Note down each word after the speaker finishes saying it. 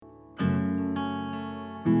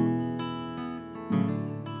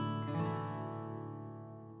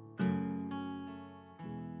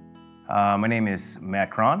My name is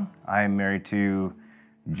Matt Cron. I'm married to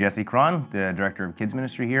Jesse Cron, the Director of Kids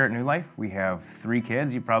Ministry here at New Life. We have 3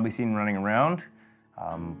 kids you've probably seen running around,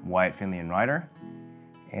 Wyatt, Finley, and Ryder.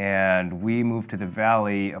 And we moved to the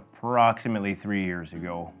Valley approximately 3 years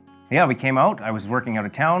ago. Yeah, we came out. I was working out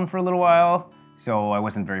of town for a little while, so I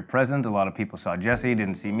wasn't very present. A lot of people saw Jesse,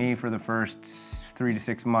 didn't see me for the first 3 to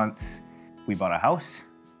 6 months. We bought a house,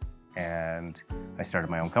 and I started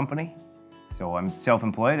my own company. So I'm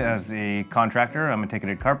self-employed as a contractor. I'm a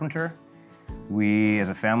ticketed carpenter. We, as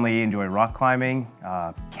a family, enjoy rock climbing,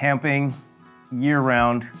 camping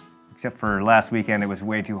year-round, except for last weekend. It was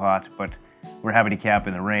way too hot, but we're happy to camp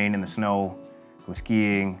in the rain, in the snow, go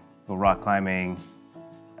skiing, go rock climbing.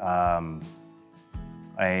 I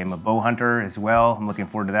am a bow hunter as well. I'm looking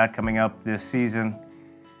forward to that coming up this season.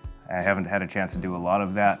 I haven't had a chance to do a lot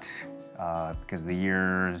of that because the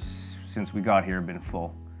years since we got here have been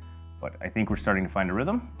full. But I think we're starting to find a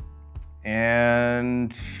rhythm,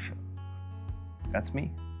 and that's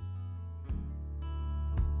me.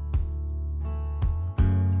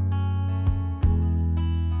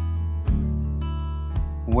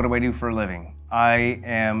 What do I do for a living? I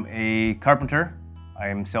am a carpenter. I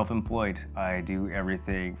am self-employed. I do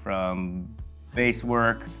everything from base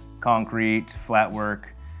work, concrete, flat work,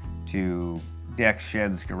 to decks,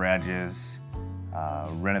 sheds, garages,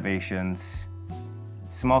 renovations.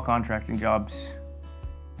 Small contracting jobs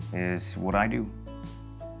is what I do.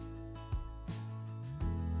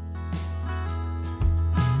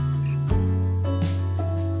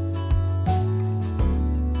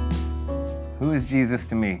 Who is Jesus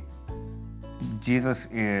to me? Jesus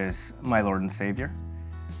is my Lord and Savior.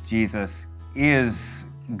 Jesus is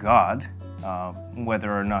God,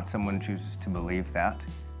 whether or not someone chooses to believe that.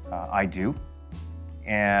 I do.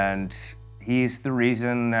 And He's the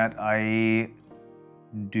reason that I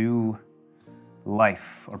do life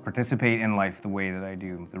or participate in life the way that I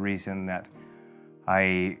do. The reason that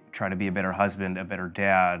I try to be a better husband, a better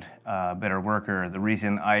dad, a better worker. The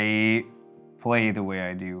reason I play the way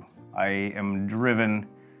I do. I am driven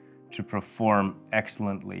to perform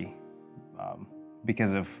excellently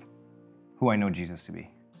because of who I know Jesus to be.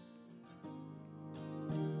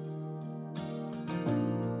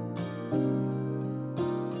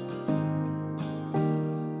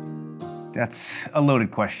 That's a loaded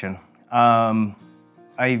question. I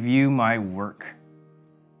view my work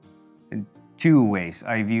in 2 ways.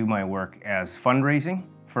 I view my work as fundraising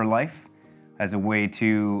for life, as a way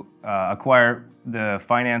to acquire the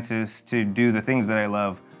finances to do the things that I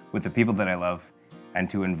love with the people that I love, and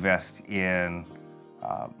to invest in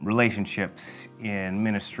relationships, in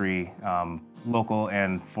ministry, local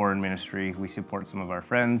and foreign ministry. We support some of our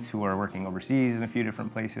friends who are working overseas in a few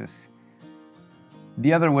different places.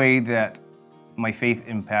 The other way that my faith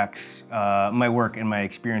impacts my work and my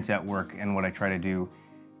experience at work and what I try to do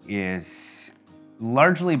is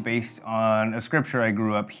largely based on a scripture I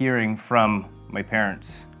grew up hearing from my parents.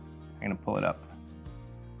 I'm going to pull it up.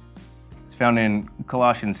 It's found in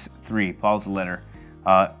Colossians 3, Paul's letter,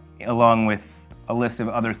 along with a list of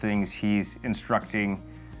other things he's instructing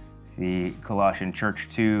the Colossian church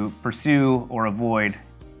to pursue or avoid.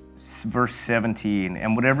 Verse 17,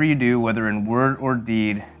 and whatever you do, whether in word or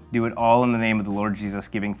deed, do it all in the name of the Lord Jesus,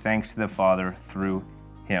 giving thanks to the Father through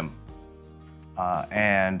Him.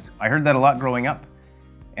 And I heard that a lot growing up.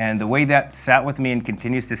 And the way that sat with me and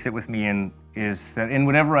continues to sit with me is that in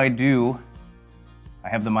whatever I do, I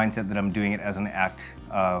have the mindset that I'm doing it as an act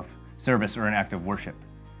of service or an act of worship.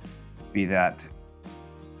 Be that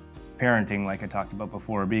parenting, like I talked about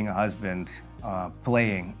before, being a husband,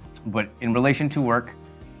 playing. But in relation to work,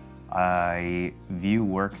 I view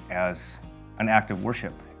work as an act of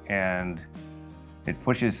worship. And it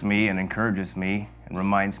pushes me and encourages me and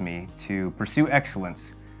reminds me to pursue excellence,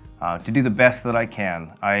 to do the best that I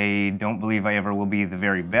can. I don't believe I ever will be the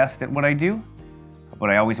very best at what I do, but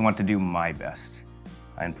I always want to do my best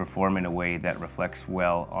and perform in a way that reflects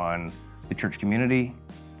well on the church community,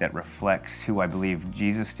 that reflects who I believe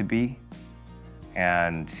Jesus to be,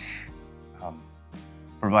 and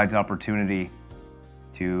provides opportunity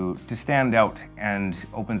to stand out and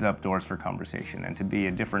opens up doors for conversation, and to be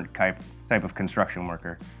a different type of construction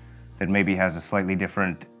worker that maybe has a slightly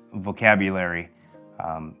different vocabulary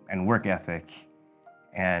and work ethic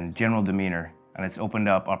and general demeanor. And it's opened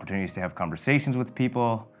up opportunities to have conversations with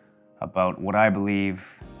people about what I believe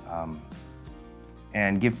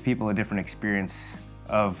and give people a different experience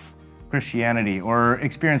of Christianity or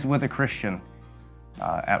experience with a Christian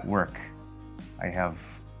at work. I have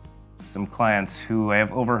some clients who I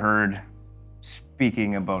have overheard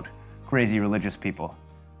speaking about crazy religious people,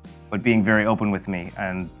 but being very open with me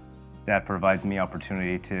and that provides me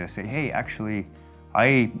opportunity to say, hey, actually,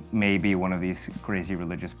 I may be one of these crazy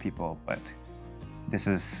religious people, but this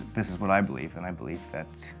is what I believe, and I believe that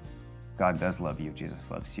God does love you, Jesus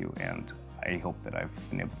loves you, and I hope that I've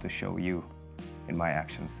been able to show you in my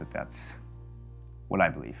actions that that's what I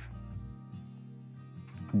believe.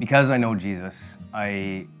 Because I know Jesus,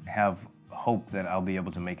 I have hope that I'll be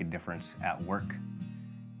able to make a difference at work,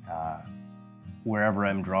 wherever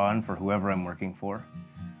I'm drawn, for whoever I'm working for.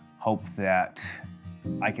 Hope that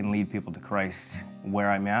I can lead people to Christ where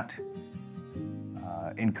I'm at.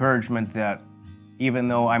 Encouragement that even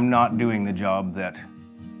though I'm not doing the job that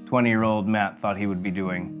 20-year-old Matt thought he would be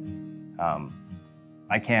doing,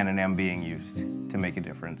 I can and am being used to make a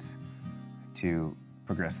difference, to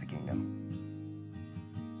progress the kingdom.